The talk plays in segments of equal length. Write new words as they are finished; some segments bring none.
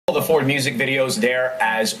afford music videos there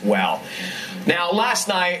as well. Now, last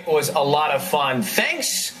night was a lot of fun.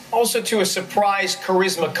 Thanks also to a surprise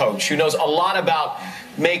Carisma coach who knows a lot about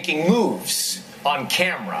making moves on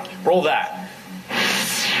camera. Roll that.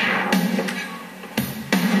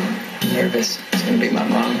 Nervous. It's going to be my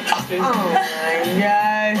mom. Oh my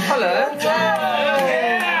God. Hello.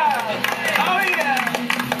 Yeah. Oh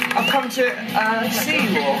yeah. I've come to see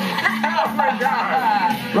you all. Oh my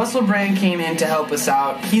God. Russell Brand came in to help us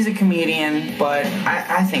out. He's a comedian, but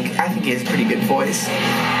I think he has a pretty good voice.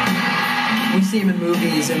 We see him in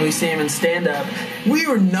movies and we see him in stand-up. We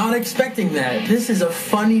were not expecting that. This is a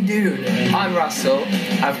funny dude. I'm Russell.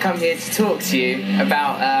 I've come here to talk to you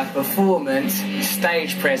about performance,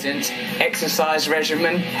 stage presence, exercise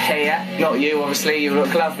regimen, hair. Not you, obviously. You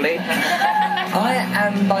look lovely. I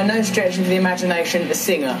am by no stretch of the imagination a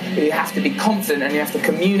singer. You have to be confident and you have to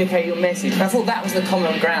communicate your message. I thought that was the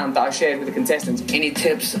common ground that I shared with the contestants. Any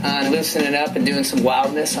tips on loosening up and doing some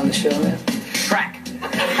wildness on the show now? Track.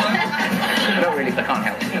 Not really, I can't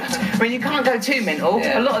help it. I mean, you can't go too mental.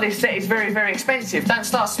 Yeah. A lot of this set is very, very expensive. Don't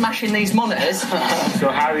start smashing these monitors. So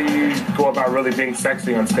how do you go about really being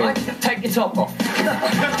sexy on stage? Take your top off. Like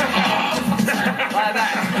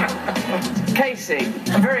that. Casey,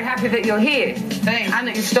 I'm very happy that you're here. Thanks. And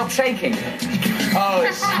that you've stopped shaking. Oh,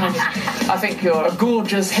 I think you're a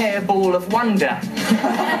gorgeous hairball of wonder.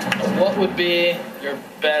 What would be your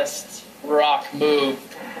best rock move?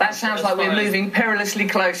 That sounds like we're moving perilously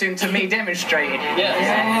close into me demonstrating. Yes.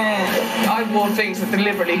 Yeah. I wore things that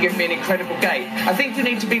deliberately give me an incredible gait. I think you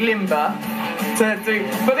need to be limber to do...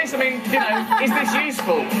 But this, I mean, you know, is this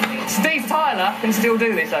useful? Steve Tyler can still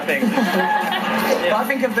do this, I think. But I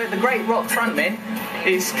think of the great rock frontmen,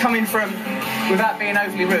 it's coming from, without being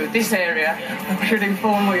overly rude, this area should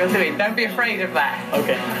inform what you're doing. Don't be afraid of that.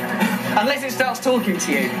 Okay. Unless it starts talking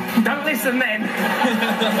to you. Don't listen then.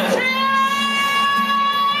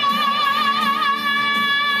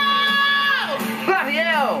 Bloody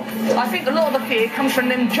hell! I think a lot of the fear comes from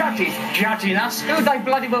them judges judging us. Who they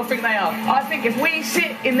bloody well think they are? I think if we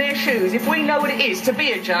sit in their shoes, if we know what it is to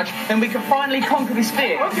be a judge, then we can finally conquer this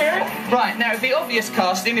fear. Okay. Right, now it'd be obvious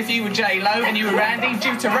casting if you were J-Lo and you were Randy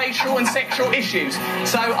due to racial and sexual issues.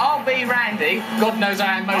 So I'll be Randy. God knows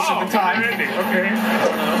I am most of the time. Randy,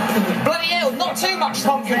 okay. Bloody hell, not too much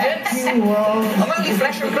confidence. I'm only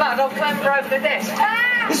flesh and blood, I'll clamber over the desk.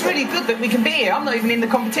 It's really good that we can be here. I'm not even in the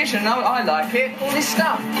competition. I like it. All this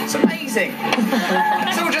stuff. It's amazing.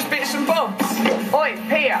 It's all just bits and bobs. Oi,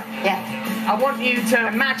 Pia. Yeah. I want you to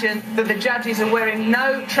imagine that the judges are wearing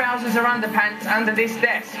no trousers or underpants under this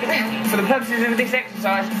desk. For the purposes of this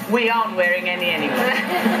exercise, we aren't wearing any anyway.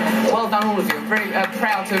 Well done, all of you. I'm very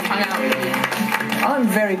proud to have hung out with you. I'm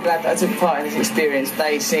very glad that I took part in this experience.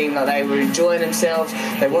 They seemed like they were enjoying themselves,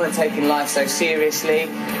 they weren't taking life so seriously,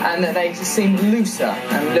 and that they seemed looser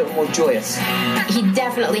and a little more joyous. He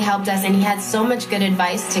definitely helped us, and he had so much good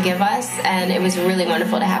advice to give us, and it was really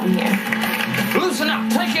wonderful to have him here. Loosen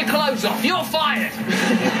up, take your clothes off, you're fired!